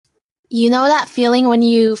You know that feeling when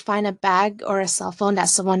you find a bag or a cell phone that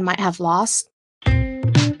someone might have lost?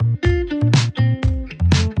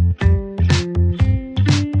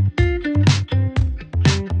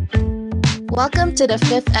 Welcome to the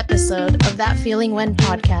fifth episode of That Feeling When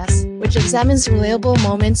podcast, which examines relatable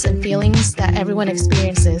moments and feelings that everyone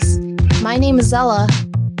experiences. My name is Zella.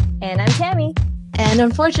 And I'm Tammy. And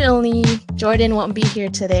unfortunately, Jordan won't be here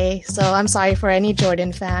today, so I'm sorry for any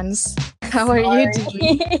Jordan fans. How are you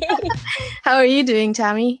doing? How are you doing,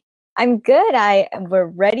 Tammy? I'm good. We're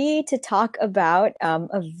ready to talk about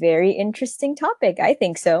a very interesting topic. I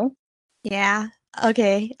think so. Yeah.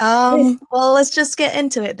 Okay. Well, let's just get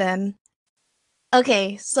into it then.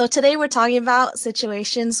 Okay, so today we're talking about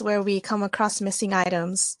situations where we come across missing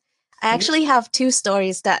items. I actually have two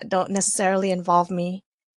stories that don't necessarily involve me.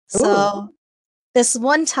 So, this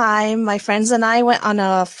one time, my friends and I went on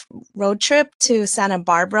a road trip to Santa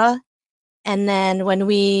Barbara. And then when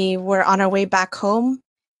we were on our way back home,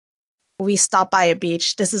 we stopped by a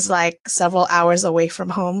beach. This is like several hours away from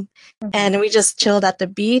home. And we just chilled at the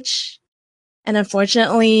beach. And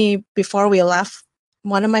unfortunately, before we left,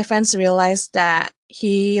 one of my friends realized that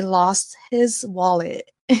he lost his wallet.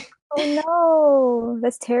 Oh no,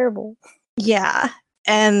 that's terrible. Yeah.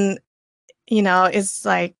 And, it's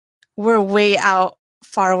like we're way out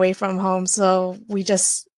far away from home. So we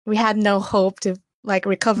had no hope to like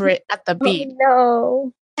recover it at the beach.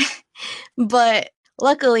 Oh But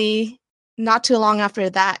luckily, not too long after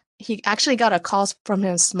that, he actually got a call from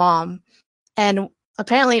his mom. And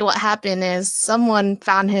apparently, what happened is someone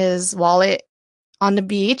found his wallet on the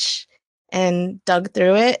beach and dug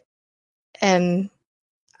through it. And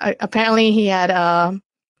apparently, he had an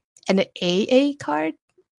AA card.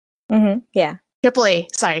 Yeah.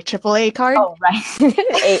 AAA card. Oh,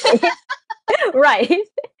 right. Right.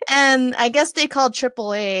 And I guess they called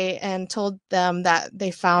AAA and told them that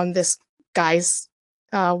they found this guy's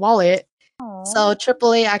wallet. Aww. So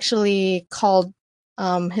AAA actually called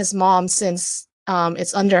his mom since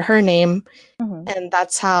it's under her name, and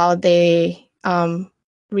that's how they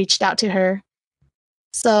reached out to her.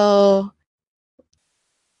 So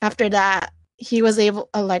after that, he was able,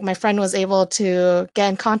 like my friend was able to get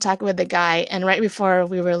in contact with the guy, and right before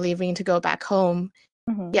we were leaving to go back home,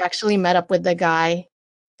 he actually met up with the guy,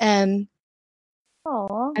 and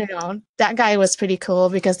Aww. I don't know, that guy was pretty cool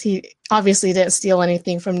because he obviously didn't steal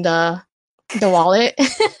anything from the wallet.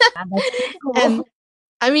 Cool. And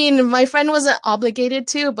I mean, my friend wasn't obligated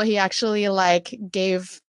to, but he actually like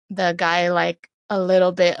gave the guy like a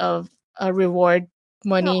little bit of a reward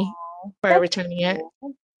money for returning it.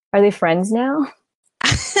 Are they friends now?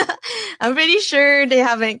 I'm pretty sure they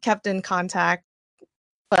haven't kept in contact,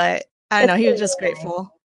 but I don't know, he was just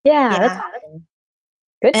grateful. Yeah. That's awesome.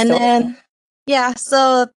 Good And story. then, yeah,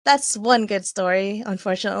 so that's one good story.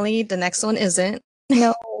 Unfortunately, the next one isn't.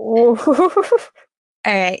 No. All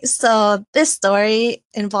right, so this story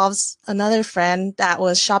involves another friend that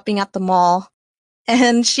was shopping at the mall,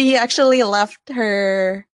 and she actually left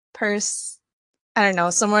her purse, I don't know,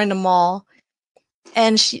 somewhere in the mall.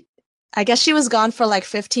 And I guess she was gone for like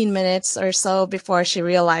 15 minutes or so before she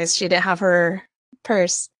realized she didn't have her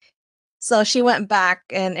purse. So she went back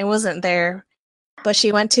and it wasn't there. But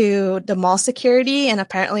she went to the mall security and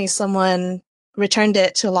apparently someone returned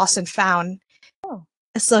it to Lost and Found.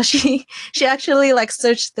 So she actually like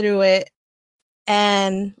searched through it,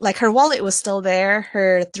 and like her wallet was still there,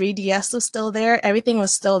 her 3DS was still there, everything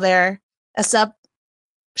was still there, except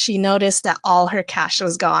she noticed that all her cash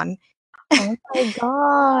was gone. Oh my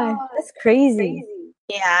god, that's crazy.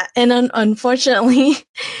 Yeah, and unfortunately,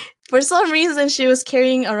 for some reason, she was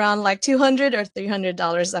carrying around like $200 or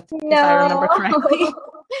 $300 if I remember correctly.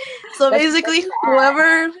 So basically,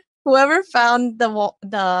 whoever found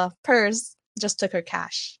the purse just took her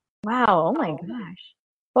cash. Wow, oh my gosh.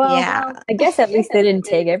 Well, Yeah. I guess at least they didn't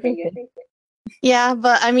take everything. Yeah,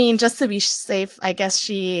 but I mean, just to be safe, I guess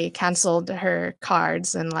she canceled her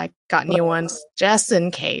cards and like got new ones just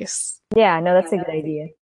in case. Yeah, no, that's a good idea.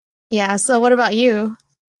 Yeah, so what about you?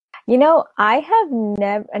 You know, I have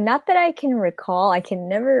never, not that I can recall, I can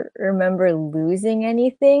never remember losing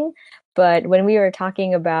anything. But when we were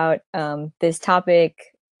talking about this topic,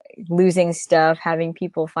 losing stuff, having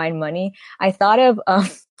people find money, I thought of,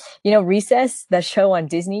 Recess, the show on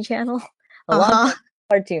Disney Channel, a long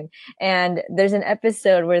cartoon. And there's an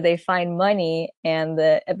episode where they find money, and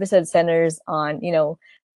the episode centers on,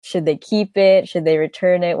 should they keep it? Should they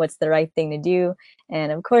return it? What's the right thing to do?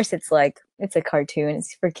 And of course, it's like, it's a cartoon,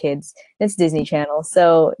 it's for kids, it's Disney Channel.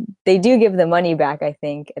 So they do give the money back, I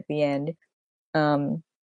think, at the end.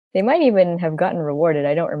 They might even have gotten rewarded,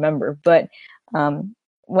 I don't remember. But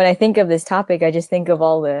when I think of this topic, I just think of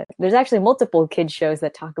there's actually multiple kids shows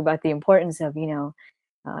that talk about the importance of,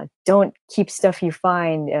 don't keep stuff you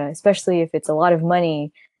find, especially if it's a lot of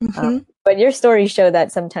money. Hmm. But your stories show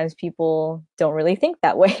that sometimes people don't really think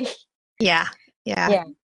that way. Yeah, yeah. Yeah.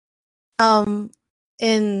 Um,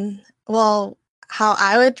 in well, how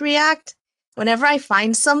I would react whenever I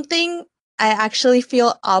find something, I actually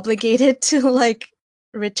feel obligated to like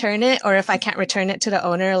return it, or if I can't return it to the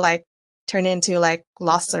owner, like turn it into like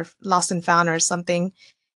lost and found or something.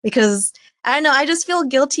 Because I don't know, I just feel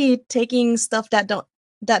guilty taking stuff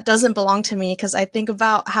that doesn't belong to me because I think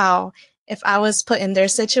about how if I was put in their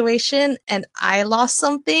situation and I lost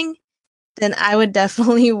something, then I would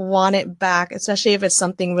definitely want it back, especially if it's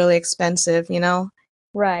something really expensive, you know?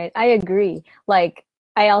 Right. I agree. Like,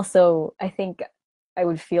 I think I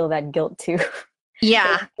would feel that guilt too.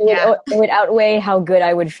 Yeah, yeah, It would outweigh how good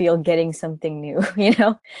I would feel getting something new, you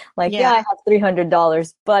know? Like, yeah, I yeah, have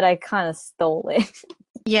 $300, but I kind of stole it.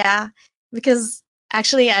 yeah. Because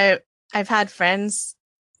actually, I've had friends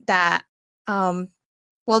that, um,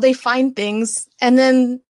 well, they find things, and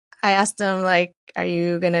then I ask them like, "Are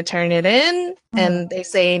you gonna turn it in?" Mhm. And they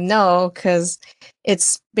say no, because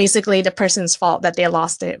it's basically the person's fault that they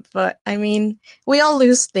lost it. But I mean, we all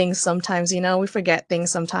lose things sometimes, you know? We forget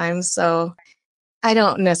things sometimes, so I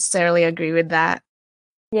don't necessarily agree with that.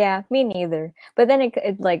 Yeah, me neither. But then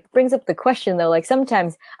it like brings up the question though, like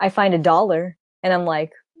sometimes I find $1 and I'm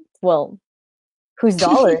like, well, whose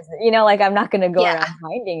dollar is it? Like I'm not gonna go Yeah, around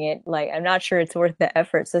finding it. Like I'm not sure it's worth the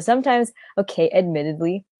effort. So sometimes, okay,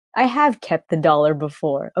 admittedly, I have kept the dollar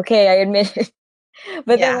before. Okay, I admit it.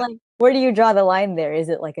 But then yeah. like where do you draw the line there? Is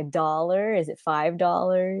it like $1? Is it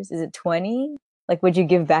 $5? Is it 20? Like would you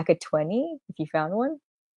give back a 20 if you found one?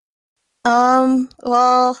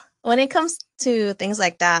 Well, when it comes to things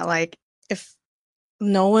like that, like if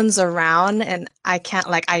no one's around and I can't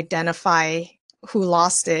like identify who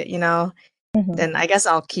lost it, you know, Mhm. then I guess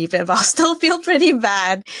I'll keep it, but I'll still feel pretty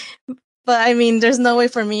bad. But I mean, there's no way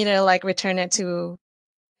for me to like return it to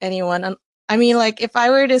anyone. I mean, like if I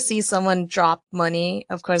were to see someone drop money,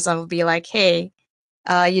 of course I would be like, "Hey,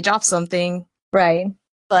 you dropped something." Right.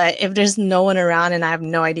 But if there's no one around and I have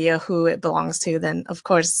no idea who it belongs to, then of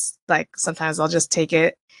course, like sometimes I'll just take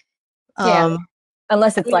it. Yeah. Um,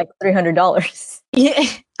 Unless I it's mean, like $300. yeah,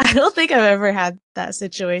 I don't think I've ever had that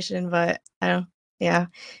situation, but I don't, yeah,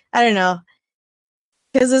 I don't know.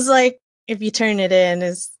 Because it's like if you turn it in,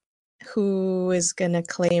 is who is gonna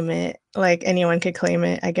claim it? Like anyone could claim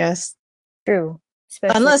it, I guess. True.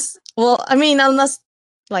 Especially Unless, well, I mean, unless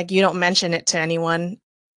like you don't mention it to anyone.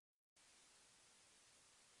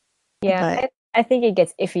 yeah, But I think it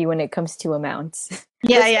gets iffy when it comes to amounts.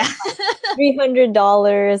 yeah, Let's say yeah.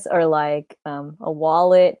 $300 or like a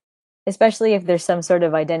wallet, especially if there's some sort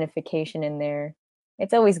of identification in there.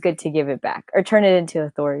 It's always good to give it back or turn it into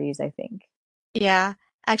authorities, I think. Yeah.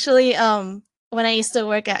 Actually, when I used to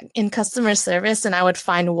work in customer service and I would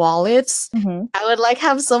find wallets, Hmm. I would like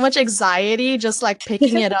have so much anxiety just like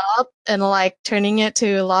picking it up and like turning it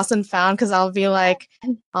to lost and found because I'll be like,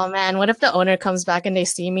 oh man, what if the owner comes back and they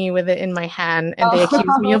see me with it in my hand and they accuse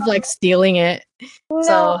me of Oh, like stealing it? no,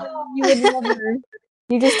 So you would never.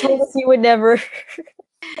 You just told us you would never.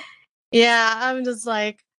 yeah, I'm just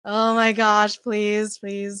like, oh my gosh, please,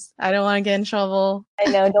 please. I don't want to get in trouble. I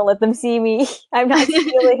know, don't let them see me. I'm not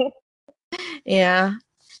stealing. Yeah.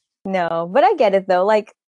 No, but I get it though.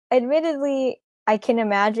 Like, admittedly, I can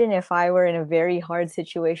imagine if I were in a very hard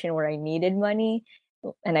situation where I needed money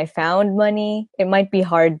and I found money, it might be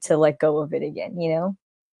hard to let go of it again, you know?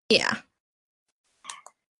 Yeah.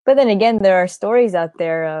 But then again, there are stories out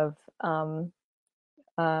there of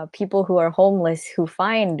people who are homeless who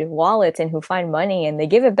find wallets and who find money and they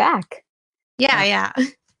give it back. Yeah, Uh, yeah.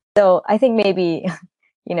 so I think maybe,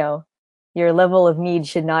 you know, your level of need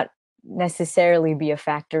should not necessarily be a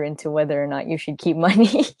factor into whether or not you should keep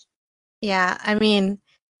money. Yeah, I mean,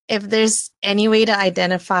 if there's any way to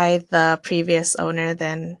identify the previous owner,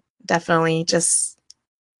 then definitely just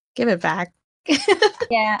give it back.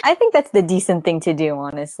 Yeah, I think that's the decent thing to do,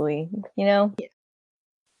 honestly, you know? Yeah.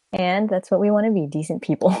 And that's what we want to be, decent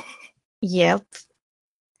people. Yep.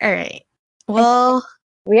 All right. I think Well,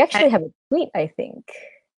 we I, actually have a tweet, I think.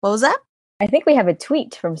 what was that? I think we have a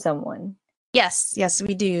tweet from someone. Yes, yes,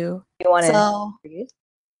 we do. You want to So, read it?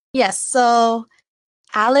 yes, so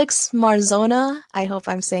Alex Marzona, I hope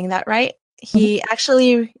I'm saying that right. Mhm. He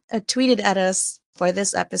actually tweeted at us for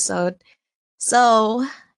this episode. So,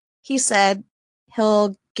 he said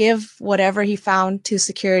he'll give whatever he found to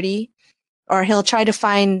security or he'll try to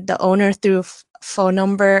find the owner through phone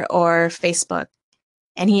number or Facebook.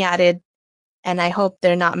 And he added, and I hope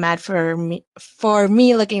they're not mad for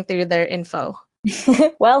me looking through their info.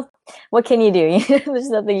 Well, what can you do? There's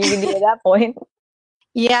nothing you can do at that point.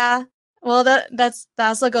 Yeah. Well, that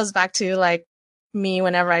also goes back to like me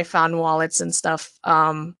whenever I found wallets and stuff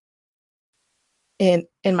in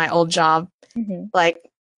my old job. Mm-hmm. Like,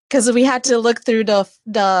 because we had to look through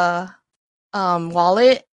the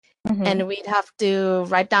wallet, Mm-hmm. and we'd have to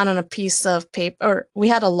write down on a piece of paper, or we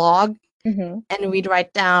had a log, Mm-hmm. and we'd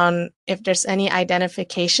write down if there's any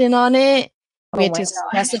identification on it. We Oh had my to gosh.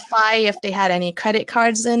 specify if they had any credit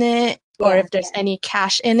cards in it, or Yeah. if there's any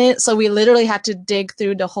cash in it. So we literally had to dig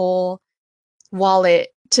through the whole wallet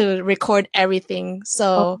to record everything. Oh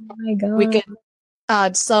So my we god.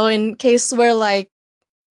 could, so in case we're like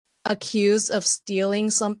accused of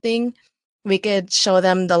stealing something, we could show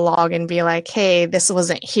them the log and be like, hey, this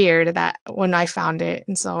wasn't here that when I found it,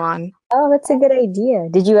 and so on. Oh, that's a good idea.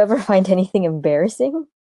 Did you ever find anything embarrassing?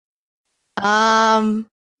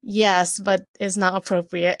 Yes, but it's not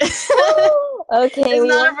appropriate. Oh, okay, It's we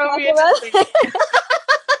not won't talk appropriate to say. about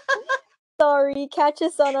Sorry, catch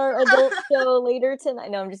us on our adult show later tonight.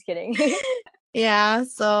 No, I'm just kidding. Yeah,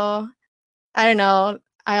 so I don't know.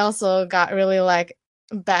 I also got really like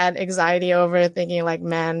bad anxiety over thinking like,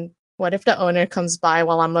 man, what if the owner comes by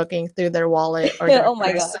while I'm looking through their wallet or their Oh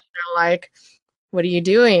my purse god. and they're like, what are you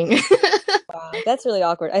doing? Wow, that's really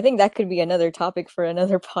awkward. I think that could be another topic for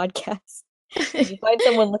another podcast. You find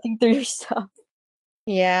someone looking through your stuff.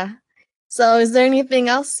 Yeah. So is there anything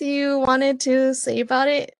else you wanted to say about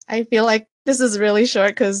it? I feel like this is really short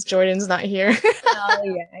because Jordan's not here. Oh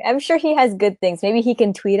yeah, I'm sure he has good things. Maybe he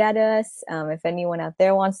can tweet at us. If anyone out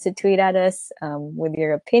there wants to tweet at us with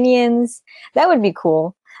your opinions, that would be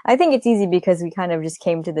cool. I think it's easy because we kind of just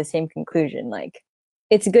came to the same conclusion. Like,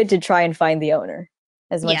 it's good to try and find the owner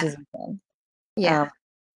as much Yeah. as we can. Yeah.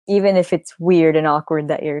 Even if it's weird and awkward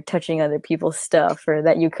that you're touching other people's stuff or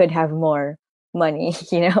that you could have more money,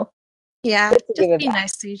 you know? Yeah. Good to give Just it be back.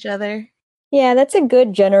 nice to each other. Yeah, that's a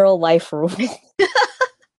good general life rule.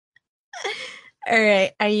 All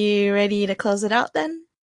right. Are you ready to close it out then?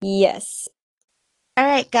 Yes. All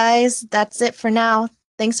right, guys. That's it for now.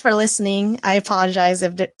 Thanks for listening. I apologize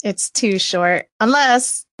if it's too short,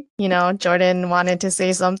 unless, Jordan wanted to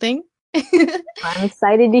say something. I'm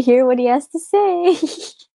excited to hear what he has to say.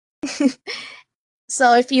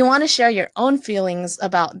 So if you want to share your own feelings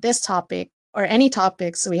about this topic or any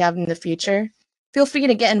topics we have in the future, feel free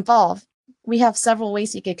to get involved. We have several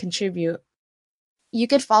ways you could contribute. You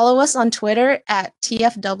could follow us on Twitter at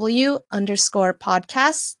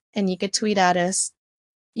TFW_podcast, and you could tweet at us.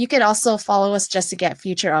 You could also follow us just to get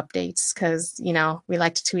future updates because, we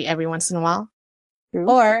like to tweet every once in a while. True.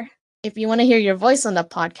 Or if you want to hear your voice on the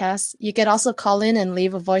podcast, you could also call in and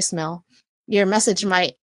leave a voicemail. Your message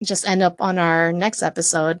might just end up on our next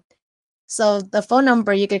episode. So the phone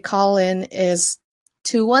number you could call in is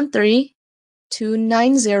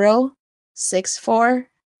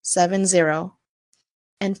 213-290-6470.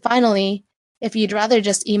 And finally, if you'd rather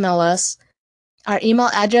just email us, our email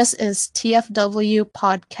address is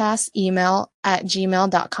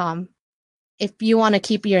tfwpodcastemail@gmail.com. If you want to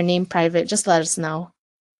keep your name private, just let us know.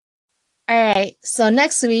 All right, so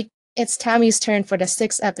next week, it's Tammy's turn for the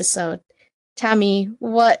 6th episode. Tammy,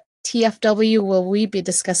 what TFW will we be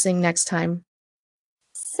discussing next time?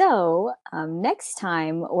 So, next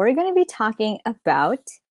time, we're going to be talking about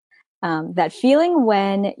that feeling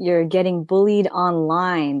when you're getting bullied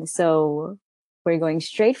online. So, we're going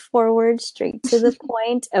straight forward, straight to the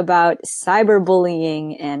point about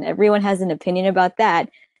cyberbullying, and everyone has an opinion about that.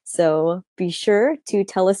 So, be sure to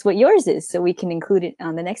tell us what yours is so we can include it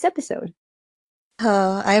on the next episode.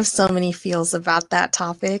 I have so many feels about that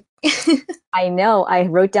topic. I know. I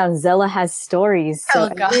wrote down Zella has stories. So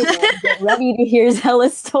God. get ready to hear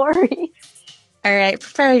Zella's story. All right,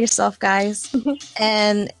 prepare yourself, guys.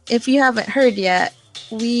 And if you haven't heard yet,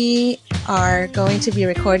 we are going to be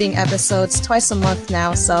recording episodes twice a month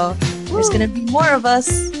now, so there's going to be more of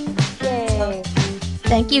us. Yay. So,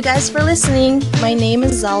 thank you guys for listening. My name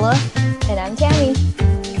is Zella. And I'm Tammy.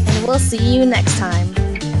 And we'll see you next time.